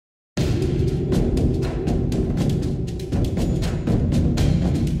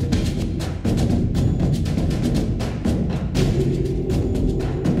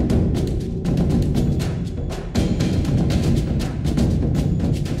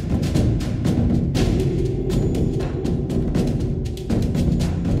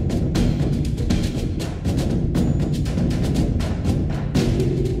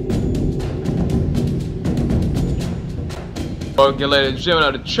Get later, gym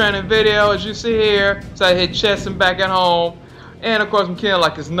of the training video, as you see here. So I hit chest and back at home, and of course I'm killing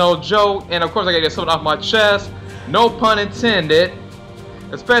like it's no joke. And of course I gotta get something off my chest, no pun intended.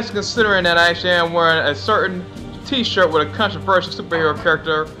 Especially considering that I actually am wearing a certain T-shirt with a controversial superhero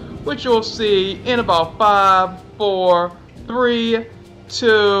character, which you'll see in about 5, 4, 3,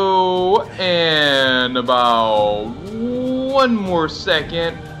 2, and about 1 more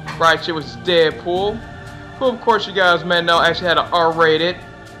second. Right here, which is Deadpool. Who, of course, you guys may know actually had an R-rated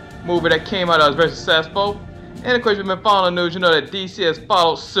movie that came out that was very successful. And of course, you've been following the news, you know that DC has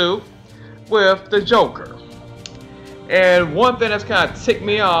followed suit with the Joker. And one thing that's kind of ticked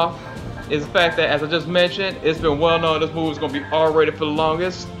me off is the fact that, as I just mentioned, it's been well known this movie is going to be R-rated for the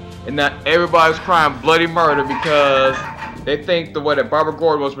longest. And now everybody's crying bloody murder because they think the way that Barbara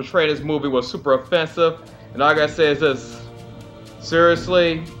Gordon was portraying this movie was super offensive. And all I gotta say is this: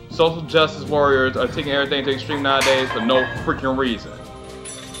 seriously, social justice warriors are taking everything to extreme nowadays for no freaking reason.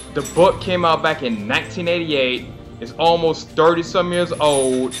 The book came out back in 1988. It's almost 30-some years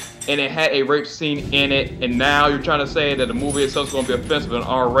old, and it had a rape scene in it. And now you're trying to say that the movie itself is going to be offensive and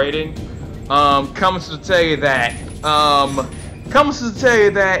R rating. Comments to tell you that.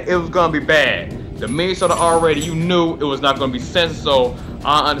 It was going to be bad. The minute you saw the R rating, you knew it was not going to be censored. So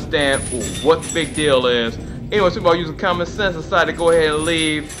I understand what the big deal is. Anyway, so about using common sense, I decided to go ahead and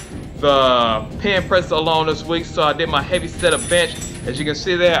leave the pen press alone this week. So I did my heavy set of bench. As you can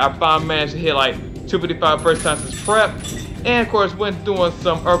see there, I finally managed to hit like 255 first time since prep. And of course, went doing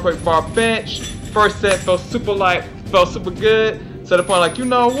some earthquake bar bench. First set felt super light, felt super good. To the point like, you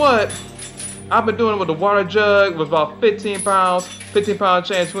know what? I've been doing it with the water jug. It was about 15 pounds, 15 pound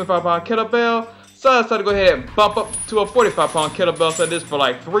chain, 25 pound kettlebell. So I decided to go ahead and bump up to a 45 pound kettlebell. So I did this for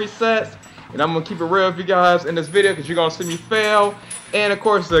like 3 sets. And I'm going to keep it real with you guys in this video because you're going to see me fail. And of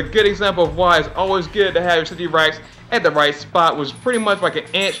course, a good example of why it's always good to have your 50 racks at the right spot, which is pretty much like 1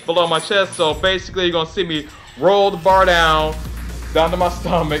 inch below my chest. So basically, you're going to see me roll the bar down to my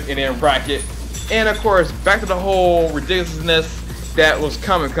stomach and then rack it. And of course, back to the whole ridiculousness that was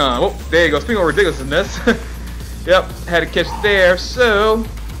Comic-Con. Oh, there you go. Speaking of ridiculousness. Yep, had to catch it there. So,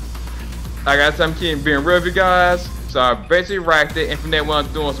 I got some keeping being real with you guys. So I basically racked it, and from there went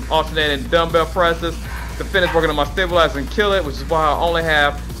on doing some alternating dumbbell presses to finish working on my stabilizer and kill it, which is why I only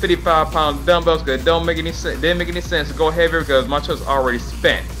have 55-pound dumbbells because it didn't make any sense to go heavier because my chest is already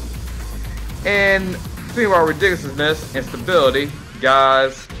spent. And speaking about ridiculousness and stability,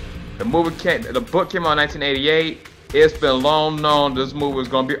 guys, the book came out in 1988. It's been long known this movie was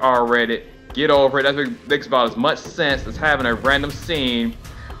going to be R-rated. Get over it. That makes about as much sense as having a random scene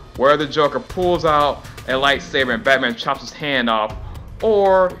where the Joker pulls out a lightsaber and Batman chops his hand off,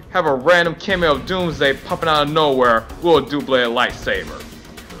 or have a random cameo of Doomsday popping out of nowhere with a double-bladed lightsaber.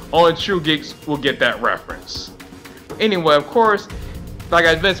 Only true geeks will get that reference. Anyway, of course, like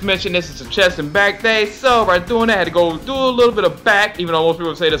I just mentioned, this is a chest and back day, so by doing that, I had to go do a little bit of back, even though most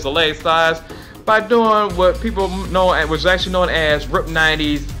people say this is a leg size, by doing what people know, was actually known as RIPT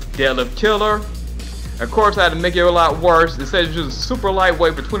 90's Deadlift Killer. Of course, I had to make it a lot worse. Instead of using super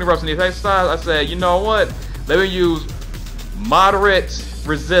lightweight for 20 reps in these exercises, I said, you know what? Let me use moderate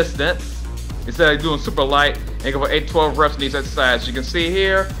resistance instead of doing super light and go for 8 to 12 reps in these exercises. You can see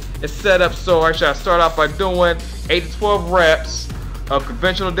here, it's set up so actually I start off by doing 8 to 12 reps of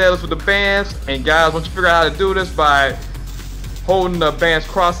conventional deadlifts with the bands. And guys, once you figure out how to do this by holding the bands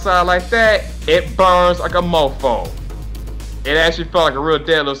cross-side like that, it burns like a mofo. It actually felt like a real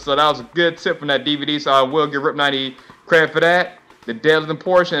deadlift, so that was a good tip from that DVD, so I will give RIPT 90 credit for that. The deadlifting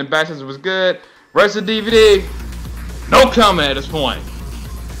portion and back was good. Rest of the DVD, no comment at this point.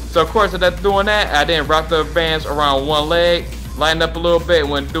 So of course, after doing that, I then wrapped the bands around one leg, lightened up a little bit,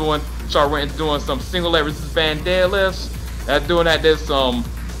 went into doing some single leg resistance band deadlifts. After doing that, did some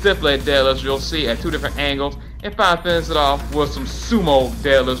stiff leg deadlifts you'll see at 2 different angles, and finally finished it off with some sumo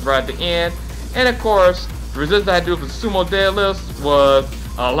deadlifts right at the end. And of course, the resistance I had to do for sumo deadlifts was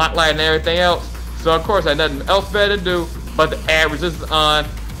a lot lighter than everything else. So of course I had nothing else better to do but to add resistance on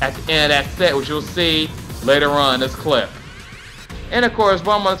at the end of that set, which you'll see later on in this clip. And of course,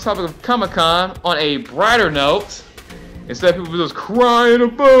 while I'm on the topic of Comic-Con, on a brighter note, instead of people just crying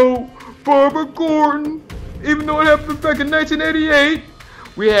about Barbara Gordon, even though it happened back in 1988,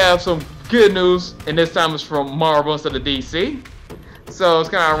 we have some good news, and this time it's from Marvel instead of DC. So it's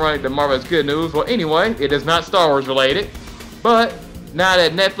kind of ironic that Marvel has good news. Well, anyway, it is not Star Wars related, but now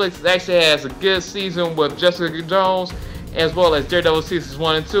that Netflix actually has a good season with Jessica Jones, as well as Daredevil seasons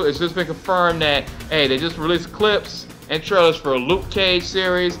 1 and 2, it's just been confirmed that, hey, they just released clips and trailers for Luke Cage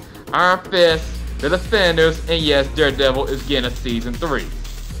series, Iron Fist, The Defenders, and yes, Daredevil is getting a season 3.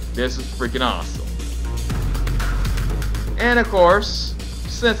 This is freaking awesome. And of course,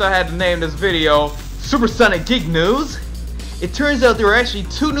 since I had to name this video Supersonic Geek News, it turns out there are actually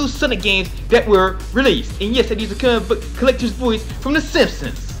 2 new Sonic games that were released. And yes, I used a comic book collector's voice from The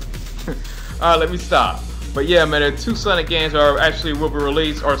Simpsons. Alright, let me stop. But yeah, man, there are 2 Sonic games that will be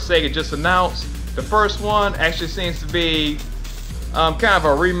released, or Sega just announced. The first one actually seems to be kind of a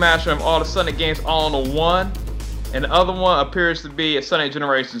remaster of all the Sonic games all in one. And the other one appears to be a Sonic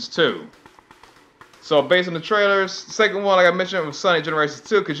Generations 2. So based on the trailers, the second one, like I mentioned, was Sonic Generations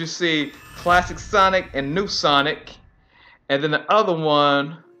 2, because you see classic Sonic and new Sonic. And then the other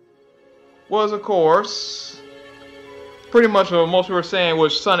one was, of course, pretty much what most people were saying,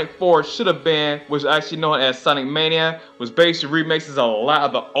 which Sonic 4 should have been, was actually known as Sonic Mania, was basically remixes a lot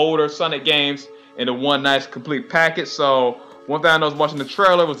of the older Sonic games into one nice complete package. So one thing I noticed watching the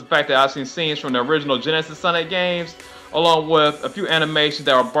trailer was the fact that I've seen scenes from the original Genesis Sonic games, along with a few animations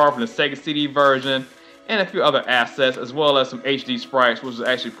that were borrowed from the Sega CD version, and a few other assets, as well as some HD sprites, which was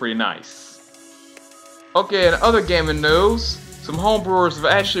actually pretty nice. Okay, in other gaming news, some homebrewers have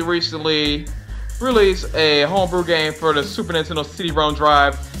actually recently released a homebrew game for the Super Nintendo CD-ROM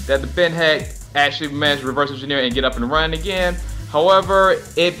drive that the Ben had actually managed to reverse engineer and get up and running again. However,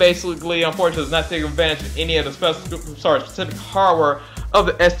 it basically, unfortunately, does not take advantage of any of the specific hardware of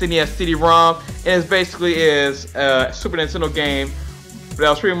the SNES CD-ROM, and it basically is a Super Nintendo game that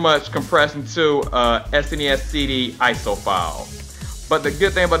was pretty much compressed into a SNES CD ISO file. But the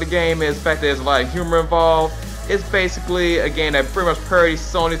good thing about the game is the fact that there's a lot of humor involved. It's basically a game that pretty much parodies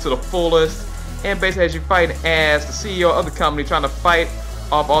Sony to the fullest, and basically as you fight as the CEO of the company trying to fight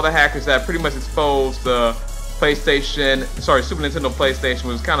off all the hackers that pretty much exposed the Super Nintendo PlayStation,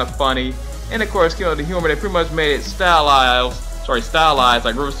 was kind of funny. And of course, you know, the humor, they pretty much made it stylized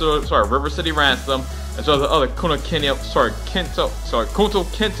like River City Ransom, as well as the other Kunto Kento,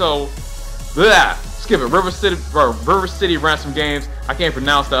 River City Ransom games. I can't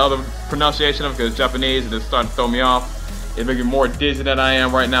pronounce the other pronunciation of it because it's Japanese and it's starting to throw me off. It's making me more dizzy than I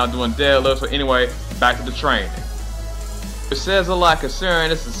am right now doing deadlifts. So anyway, back to the training. It says a lot considering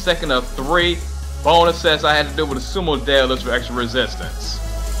this is the second of 3 bonus sets I had to do with the Sumo deadlifts for extra resistance.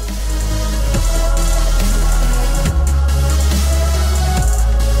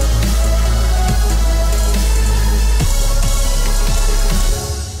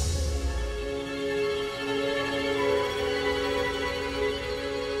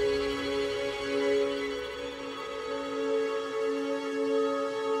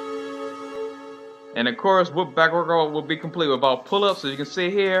 And of course, back workout will be complete with about pull-ups. As you can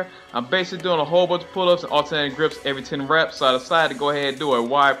see here, I'm basically doing a whole bunch of pull-ups and alternating grips every 10 reps. So I decided to go ahead and do a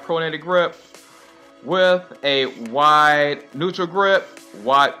wide pronated grip with a wide neutral grip,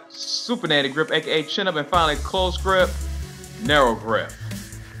 wide supinated grip, aka chin-up, and finally close grip, narrow grip.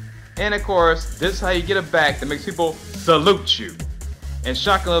 And of course, this is how you get it back that makes people salute you. And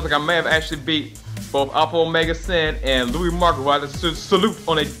shockingly, like I may have actually beat both Alpha Omega Sin and Louis Marco, who I had to salute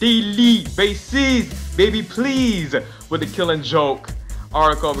on a daily basis, baby please, with the Killing Joke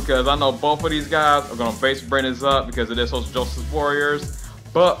article, because I know both of these guys are going to base Brandon's up because of their social justice warriors.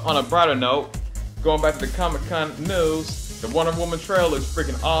 But on a brighter note, going back to the Comic-Con news, the Wonder Woman trailer looks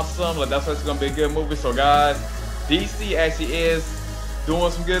freaking awesome. Like, that's why it's going to be a good movie. So guys, DC actually is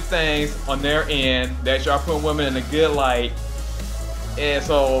doing some good things on their end. They actually are putting women in a good light. And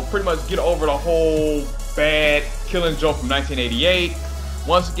so pretty much get over the whole bad Killing Joke from 1988.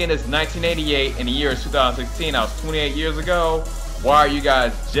 Once again, it's 1988 and the year is 2016. That was 28 years ago. Why are you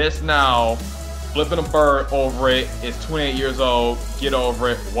guys just now flipping a bird over it? It's 28 years old. Get over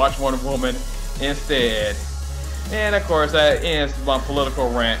it. Watch Wonder Woman instead. And of course, that ends my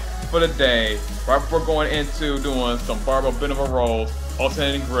political rant for the day. Right before going into doing some barbell bend over rolls,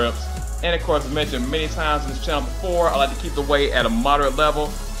 alternating grips. And of course, as mentioned many times in this channel before, I like to keep the weight at a moderate level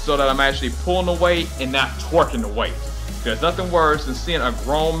so that I'm actually pulling the weight and not twerking the weight. There's nothing worse than seeing a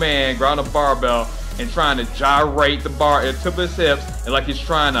grown man grab a barbell and trying to gyrate the bar at the tip of his hips and like he's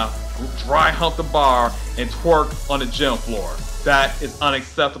trying to dry hump the bar and twerk on the gym floor. That is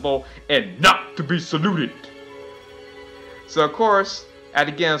unacceptable and not to be saluted. So of course,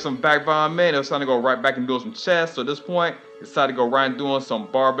 after getting some back volume, it was time to go right back and do some chest. So at this point, I decided to go right and doing some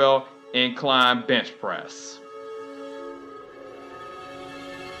barbell incline bench press.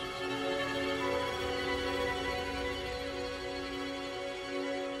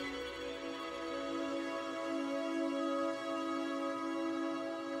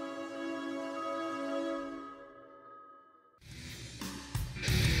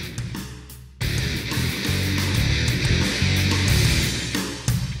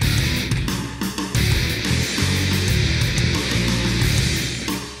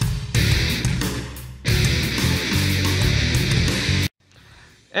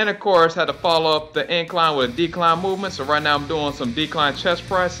 And of course, had to follow up the incline with a decline movement. So right now I'm doing some decline chest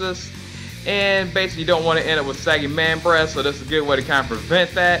presses. And basically you don't want to end up with saggy man breasts, so this is a good way to kind of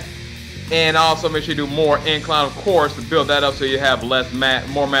prevent that. And also make sure you do more incline, of course, to build that up so you have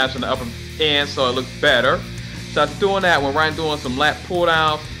more mass on the upper end so it looks better. So after doing that, when I'm doing some lat pull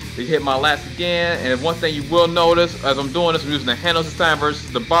downs, to hit my lats again. And one thing you will notice as I'm doing this, I'm using the handles this time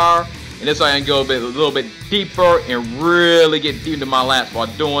versus the bar. And this way I can go a little bit deeper and really get deep into my lats while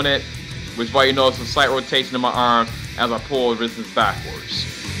doing it, which is why you notice some slight rotation in my arms as I pull resistance backwards.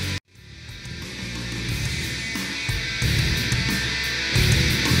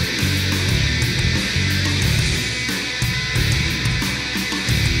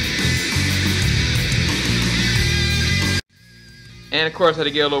 And of course I had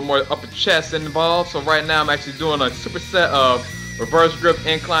to get a little more upper chest involved. So right now I'm actually doing a superset of reverse grip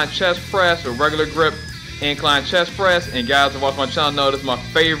incline chest press or regular grip incline chest press. And guys that watch my channel know this is my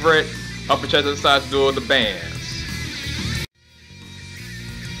favorite upper chest exercise to do with the bands.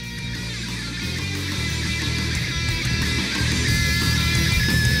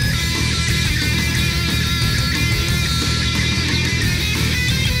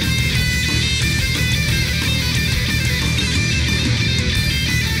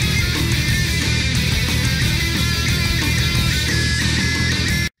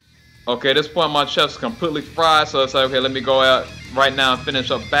 Okay, at this point my chest is completely fried, so it's like, okay, let me go out right now and finish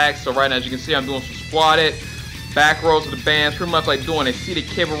up back. So right now, as you can see, I'm doing some squatted back rolls of the bands, pretty much like doing a seated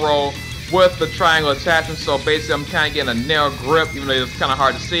cable roll with the triangle attachment. So basically I'm kind of getting a narrow grip, even though it's kind of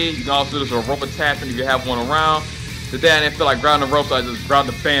hard to see. You can also do this with a rope attachment if you have one around. Today I didn't feel like grounding the rope, so I just ground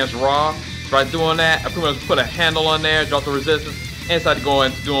the bands raw. So by doing that, I pretty much put a handle on there, drop the resistance, and decided to go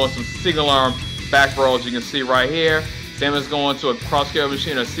into doing some single arm back rolls you can see right here. Same as going to a cross scale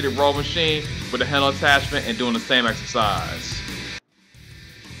machine or a seated row machine with a handle attachment and doing the same exercise.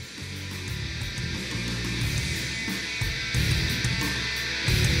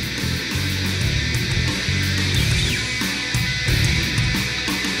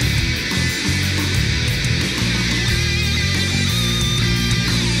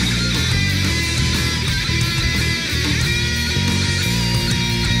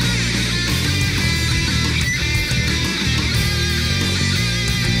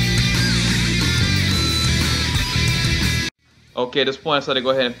 Okay, at this point I decided to go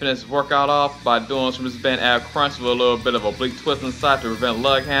ahead and finish this workout off by doing some resistance band ab crunch with a little bit of oblique twist inside to prevent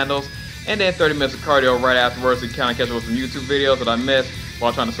lug handles, and then 30 minutes of cardio right afterwards to kind of catch up with some YouTube videos that I missed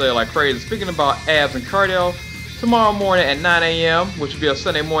while trying to say it like crazy. Speaking about abs and cardio, tomorrow morning at 9 a.m., which will be a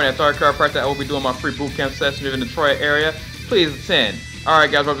Sunday morning at Third Chiropractic, I will be doing my free boot camp session in the Detroit area. Please attend.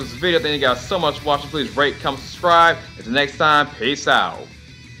 Alright guys, wrap up this video. Thank you guys so much for watching. Please rate, comment, subscribe. Until next time, peace out.